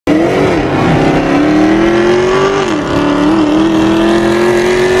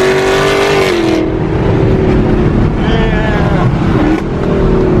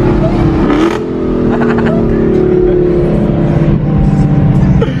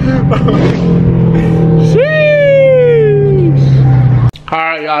Alright,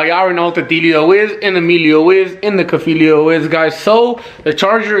 y'all already know what the dealio is, and the mealio is, and the cafilio is, guys. So, the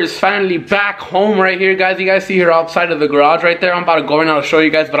Charger is finally back home right here, guys. You guys see her outside of the garage right there. I'm about to go right now to show you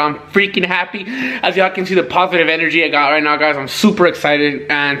guys, but I'm freaking happy. As y'all can see the positive energy I got right now, guys. I'm super excited.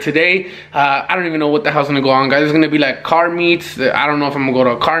 And today, I don't even know what the hell's gonna go on, guys. It's gonna be like car meets. I don't know if I'm gonna go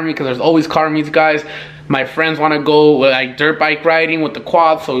to a car meet, because there's always car meets, guys. My friends want to go like dirt bike riding with the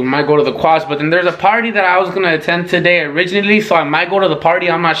quads, so we might go to the quads. But then there's a party that I was gonna attend today originally, so I might go to the party.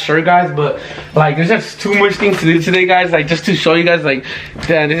 I'm not sure, guys, but like there's just too much things to do today, guys. Like just to show you guys, like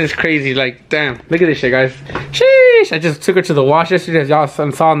damn, this is crazy. Like damn, look at this shit, guys. Sheesh! I just took her to the wash yesterday, as y'all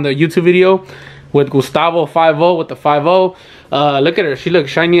saw in the YouTube video with Gustavo 5.0 with the 5.0. Look at her, she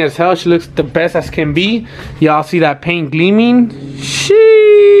looks shiny as hell. She looks the best as can be. Y'all see that paint gleaming?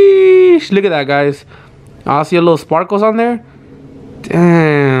 Sheesh! Look at that, guys. I'll see a little sparkles on there.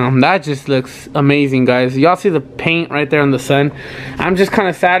 Damn, that just looks amazing, guys. Y'all see the paint right there in the sun. I'm just kind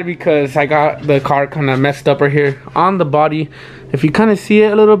of sad because I got the car kind of messed up right here on the body. If you kind of see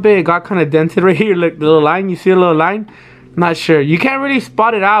it a little bit, it got kind of dented right here. Look, the little line, you see a little line? Not sure, you can't really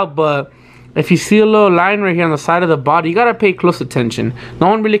spot it out, but if you see a little line right here on the side of the body, you gotta pay close attention. No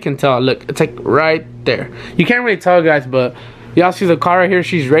one really can tell. Look, it's like right there. You can't really tell, guys, but y'all see the car right here.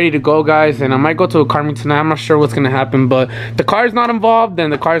 She's ready to go, guys, and I might go to a car meet tonight. I'm not sure what's gonna happen, but the car's not involved, then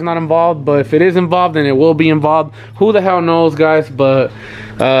the car's not involved. But if it is involved, then it will be involved. Who the hell knows, guys? But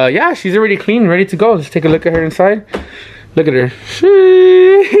yeah, she's already clean, ready to go. Let's take a look at her inside. Look at her.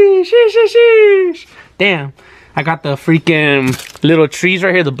 Sheesh. Damn, I got the freaking little trees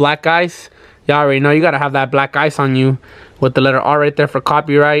right here, the black ice. Y'all already know you gotta have that black ice on you with the letter R right there for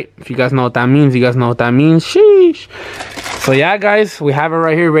copyright. If you guys know what that means, you guys know what that means. Sheesh. So yeah, guys, we have it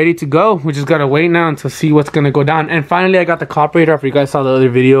right here ready to go. We just gotta wait now to see what's gonna go down. And finally, I got the carburetor. If you guys saw the other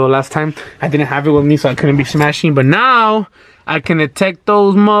video last time, I didn't have it with me, so I couldn't be smashing. But now I can detect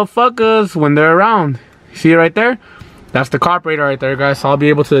those motherfuckers when they're around. See it right there? That's the carburetor right there, guys. So I'll be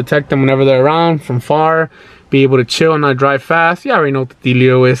able to detect them whenever they're around from far. Be able to chill and not drive fast. You already know what the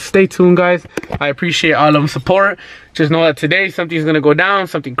dealio is. Stay tuned, guys. I appreciate all of the support. Just know that today something's gonna go down,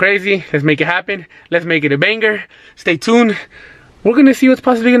 something crazy. Let's make it happen. Let's make it a banger. Stay tuned. We're gonna see what's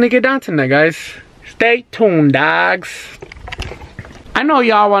possibly gonna get down tonight, guys. Stay tuned, dogs. I know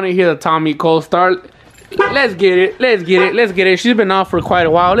y'all want to hear the Tommy cold start. Let's get it. Let's get it. Let's get it. She's been off for quite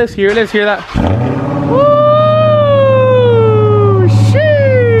a while. Let's hear that. Woo!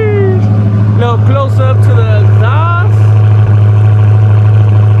 Sheesh. Little close up to the exhaust.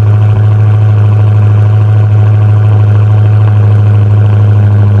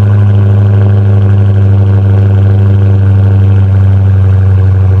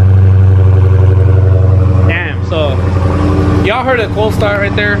 Y'all heard a cold start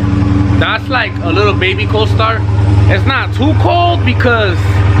right there? That's like a little baby cold start. It's not too cold, because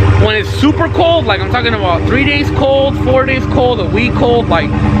when it's super cold, like I'm talking about 3 days cold, 4 days cold, a week cold, like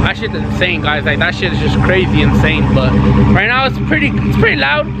that shit's insane, guys. Like that shit is just crazy insane. But right now it's pretty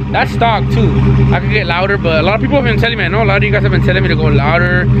loud. That's stock too. I could get louder, but a lot of people have been telling me, I know a lot of you guys have been telling me to go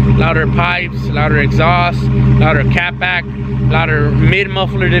louder pipes, louder exhaust, louder catback, louder mid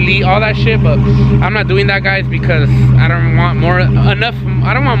muffler delete, all that shit. But I'm not doing that, guys, because I don't want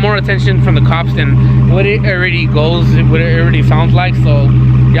more attention from the cops than what it already sounds like. So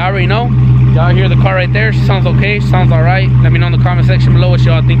y'all already know. Y'all hear the car right there. She sounds okay. She sounds all right. Let me know in the comment section below what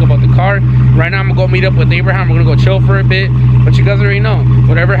y'all think about the car. Right now I'm gonna go meet up with Abraham. We're gonna go chill for a bit. But you guys already know,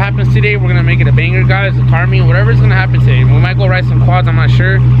 whatever happens today, we're gonna make it a banger, guys. The car meet, whatever's gonna happen today. We might go ride some quads, I'm not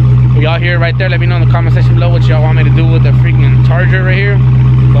sure. But y'all hear it right there. Let me know in the comment section below what y'all want me to do with the freaking Charger right here.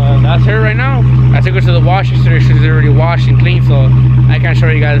 But that's her right now. I took her to the wash yesterday. She's already washed and clean, so I can't show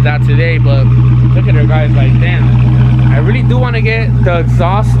you guys that today. But look at her, guys. Like damn, I really do want to get the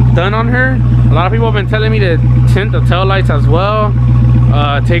exhaust done on her. A lot of people have been telling me to tint the tail lights as well,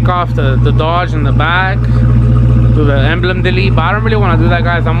 take off the Dodge in the back, do the emblem delete, but I don't really want to do that,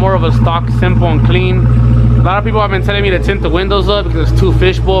 guys. I'm more of a stock, simple and clean. A lot of people have been telling me to tint the windows up because it's too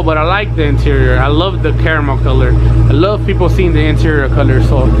fishbowl, but I like the interior. I love the caramel color. I love people seeing the interior color.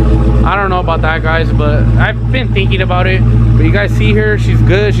 So I don't know about that, guys, but I've been thinking about it. But you guys see her, she's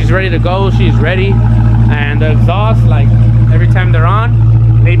good, she's ready to go, she's ready. And the exhaust, like every time they're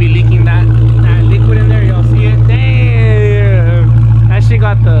on, they be leaking that liquid in there. Y'all see it? Damn, that shit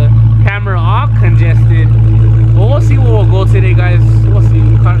got the camera all congested. But we'll see where we'll go today, guys. We'll see.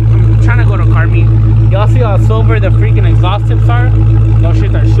 I'm trying to go to car meet. Y'all see how silver the freaking exhaust tips are? Those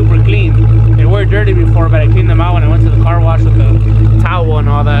shit are super clean. They were dirty before, but I cleaned them out when I went to the car wash with the towel and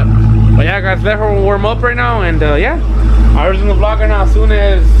all that. But yeah, guys, let her warm up right now, and yeah, I was in the vlog right now. As soon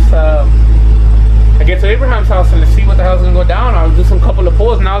as I get to Abraham's house and let's see what the hell's gonna go down, I'll do some couple of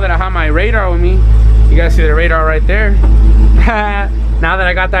pulls now that I have my radar with me. You guys see the radar right there. Now that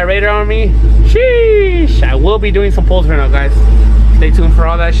I got that radar on me, sheesh, I will be doing some pulls right now, guys. Stay tuned for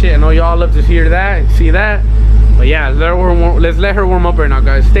all that shit. I know y'all love to hear that and see that. But yeah, let's let her warm up right now,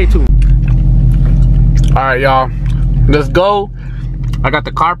 guys. Stay tuned. All right, y'all, let's go. I got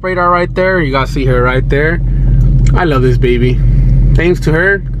the carb radar right there. You guys see her right there. I love this baby. Thanks to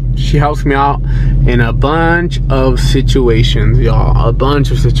her, she helps me out in a bunch of situations, y'all. A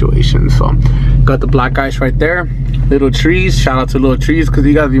bunch of situations. So got the black ice right there. Little Trees, shout out to Little Trees, because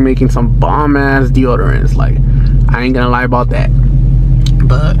you guys be making some bomb ass deodorants. Like, I ain't gonna lie about that.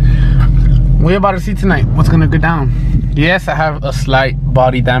 But we're about to see tonight what's gonna go down. Yes, I have a slight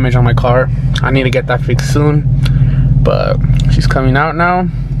body damage on my car. I need to get that fixed soon. But she's coming out now.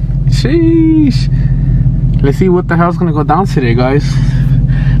 Sheesh. Let's see what the hell's gonna go down today, guys.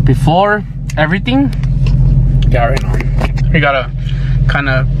 Before everything, yeah, right now, you gotta kind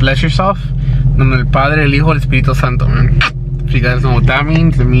of bless yourself. El Padre, el Hijo, el Espíritu Santo, man. If you guys know what that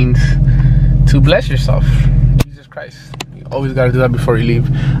means, it means to bless yourself. Jesus Christ. You always gotta do that before you leave.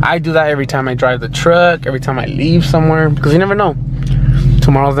 I do that every time I drive the truck, every time I leave somewhere, because you never know.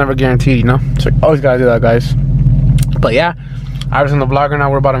 Tomorrow's never guaranteed, you know? So you always gotta do that, guys. But yeah, I was in the vlog right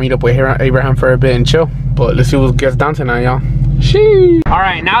now. We're about to meet up with Abraham for a bit and chill. But let's see what gets down tonight, y'all. Sheesh.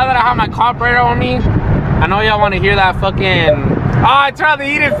 Alright, now that I have my carburetor on me, I know y'all want to hear that fucking... Oh, I tried to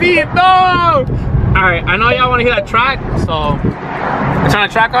eat it feet. No! Alright, I know y'all want to hear that track, so I'm turning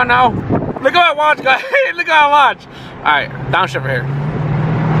the track on now. Look at my watch, guys. Look at my watch. Alright, downshift here.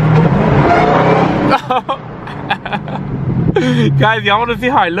 Guys, y'all want to see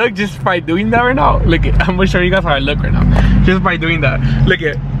how I look just by doing that right now? Look at, I'm gonna show you guys how I look right now. Just by doing that. Look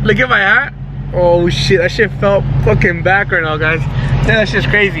at my hat. Oh shit, that shit felt fucking back right now, guys. Yeah, that shit's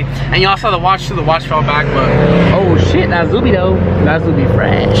crazy. And y'all saw the watch too, the watch fell back, but oh shit, that's Zuby though. That's Zuby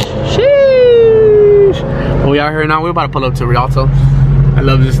fresh. Sheesh. But we out here now, we're about to pull up to Rialto. I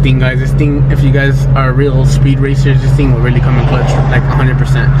love this thing, guys. This thing, if you guys are real speed racers, this thing will really come in clutch, like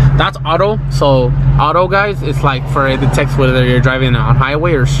 100%. That's auto. So auto, guys, it's like for it detects whether you're driving on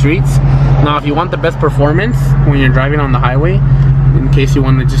highway or streets. Now, if you want the best performance when you're driving on the highway, in case you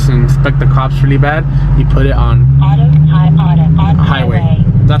want to just inspect the cops really bad, you put it on highway.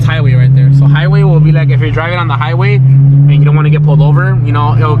 That's highway right there. So highway will be like if you're driving on the highway and you don't want to get pulled over, you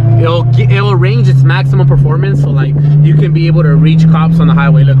know, it'll range its maximum performance. So like you can be able to reach cops on the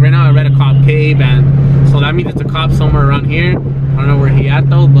highway. Look, right now I read a cop K-band, so that means it's a cop somewhere around here. I don't know where he at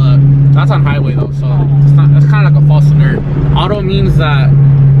though, but that's on highway though. So it's not, that's kind of like a false alert. Auto means that,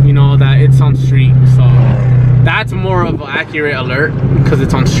 you know, that it's on street. So that's more of an accurate alert because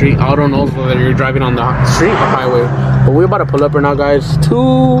it's on street. Auto knows whether you're driving on the street or highway. But we're about to pull up right now, guys,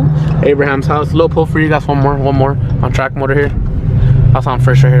 to Abraham's house. Little pull for you guys. One more on track motor here. That's on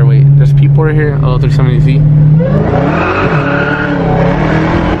first right here. Wait, there's people right here. Oh, 370Z.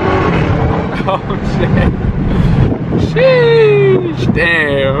 Oh shit. Sheesh,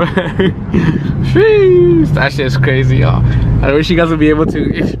 damn. Sheesh, that shit's crazy, y'all. I wish you guys would be able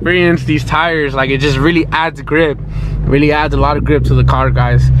to experience these tires. Like, it just really adds grip. Really adds a lot of grip to the car,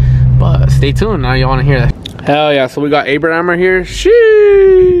 guys. But stay tuned, now y'all want to hear that. Hell yeah, so we got Abraham right here.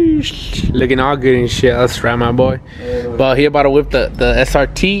 Sheesh, looking all good and shit. That's right, my boy. But he about to whip the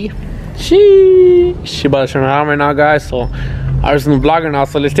SRT. Sheesh, she about to turn around right now, guys. So I was in the vlogger now,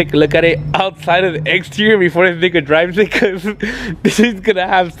 so let's take a look at it outside of the exterior before this nigga drives it, because this is gonna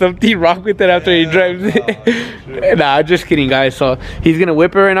have something wrong with it after he drives it. Nah, I'm just kidding, guys. So he's gonna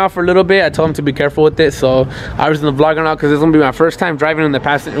whip it right now for a little bit. I told him to be careful with it. So I was in the vlogger now because this is gonna be my first time driving in the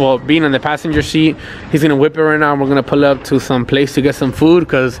passenger, well, being in the passenger seat. He's gonna whip it right now, and we're gonna pull up to some place to get some food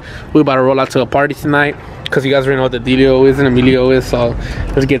because we're about to roll out to a party tonight. Because you guys already know what the dealio is and Emilio is, so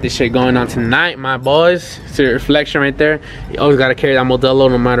let's get this shit going on tonight, my boys. See the reflection right there. You always gotta carry that Modelo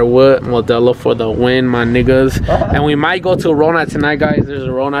no matter what. Modelo for the win, my niggas. And we might go to a roll night tonight, guys. There's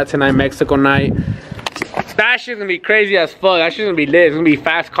a roll night tonight, Mexico night. That shit's gonna be crazy as fuck. That shit's gonna be lit. It's gonna be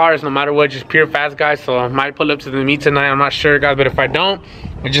fast cars no matter what, just pure fast guys. So I might pull up to the meet tonight. I'm not sure, guys, but if I don't,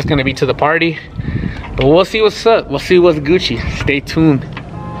 we're just gonna be to the party. But we'll see what's up. We'll see what's Gucci. Stay tuned.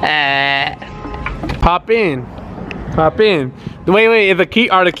 Pop in. Pop in. Wait, is the key,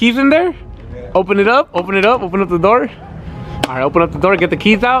 are the keys in there? Yeah. Open it up, open it up, open up the door. Alright, open up the door, get the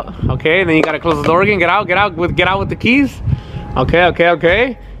keys out. Okay, and then you gotta close the door again. Get out with the keys.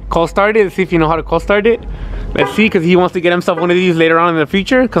 Okay. Cold start it. Let's see if you know how to cold start it. Let's see, because he wants to get himself one of these later on in the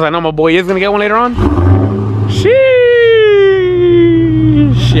future. Because I know my boy is gonna get one later on. Sheesh.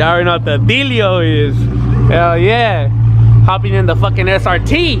 I already know what the dealio is. Hell yeah. hopping in the fucking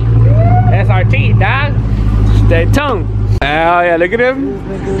SRT. SRT, dog. Stay tuned. Hell yeah, look at him.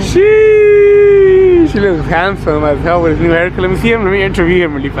 She looks handsome as hell with his new haircut. Let me see him. Let me interview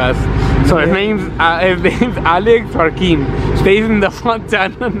him really fast. So his name's Alex Harkin. Stays in the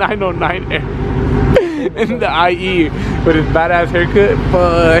Fontana 909 in the IE with his badass haircut.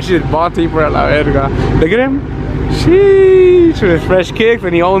 That shit's ball taper a la verga. Look at him. Sheesh, with his fresh kicks,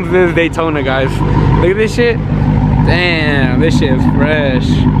 and he owns this Daytona, guys. Look at this shit. Damn, this shit is fresh.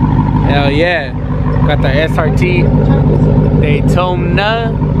 Hell yeah. Got the SRT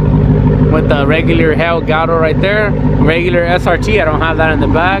Daytona with the regular Hellcat right there. Regular SRT, I don't have that in the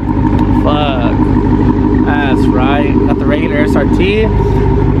back. Fuck. That's right. Got the regular SRT.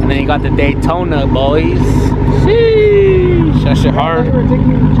 And then you got the Daytona, boys. Sheesh. That shit hard.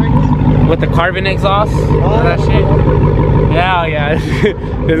 With the carbon exhaust. All that shit. Hell yeah.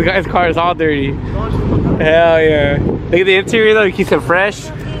 This guy's car is all dirty. Hell yeah. Look at the interior though, he keeps it fresh.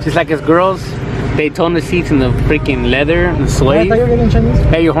 Just like his girls. Daytona seats in the freaking leather and suede. I thought you were getting Chinese.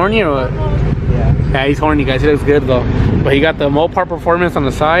 Hey, you horny or what? Yeah. Yeah, he's horny, guys. He looks good though. But he got the Mopar Performance on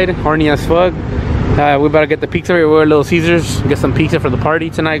the side. Horny as fuck. We better get the pizza. We're Little Caesars. Get some pizza for the party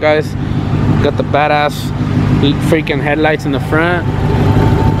tonight, guys. Got the badass freaking headlights in the front.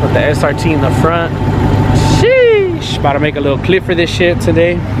 Got the SRT in the front. Sheesh. About to make a little clip for this shit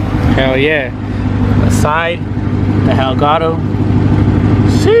today. Hell yeah. The side. The Hellcat.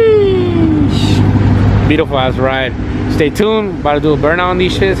 Sheesh. Beautiful ass ride. Stay tuned. About to do a burnout on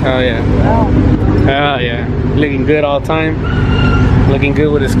these shits. Hell yeah. Hell yeah. Looking good all the time. Looking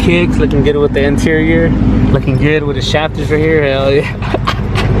good with his kicks. Looking good with the interior. Looking good with his shafters right here. Hell yeah.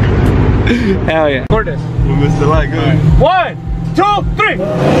 Hell yeah. Record this. We missed the light. Good. 1, 2, 3.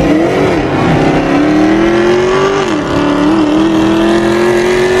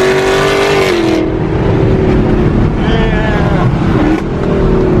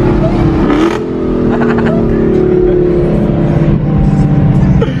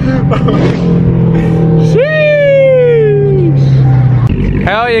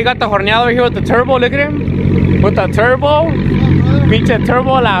 Hell yeah, you got the horneado over here with the turbo. Look at him. With the turbo. Pinche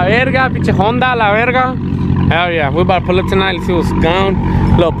turbo la verga. Pinche Honda la verga. Hell yeah. We're about to pull up tonight. Let's see what's going.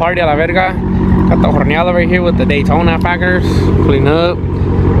 Little party a la verga. Got the horneado over here with the Daytona packers. Clean up.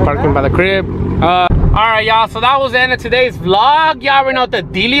 Parking by the crib. Alright, y'all. So that was the end of today's vlog. Y'all already know what the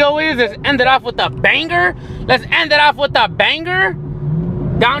dealio is. Let's end it off with a banger. Let's end it off with a banger.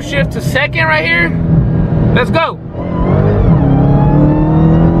 Downshift to second right here. Let's go.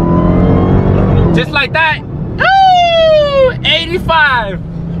 Just like that. Ooh, 85.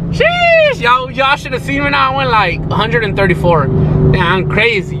 Sheesh. Y'all should have seen me now. I went like 134. Damn,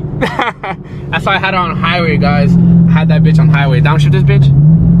 crazy. That's why I had it on highway, guys. I had that bitch on highway. Downshift this bitch.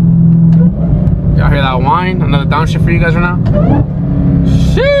 Y'all hear that whine? Another downshift for you guys right now.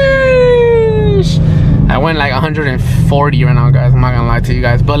 Sheesh. I went like 140 right now, guys. I'm not gonna lie to you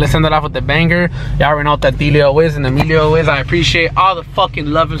guys. But let's end it off with the banger. Y'all already know what that dealio is and Emilio is. I appreciate all the fucking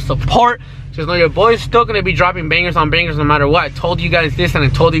love and support. Just know your boy's still gonna be dropping bangers on bangers no matter what. I told you guys this, and I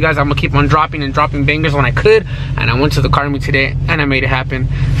told you guys I'm gonna keep on dropping and dropping bangers when I could. And I went to the car meet today and I made it happen.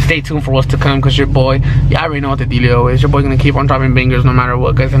 Stay tuned for what's to come, because your boy, yeah, I already know what the dealio is. Your boy gonna keep on dropping bangers no matter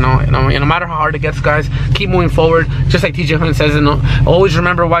what, guys. No matter how hard it gets, guys, keep moving forward. Just like TJ Hunt says, always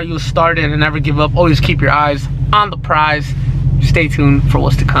remember why you started and never give up. Always keep your eyes on the prize. Stay tuned for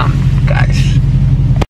what's to come, guys.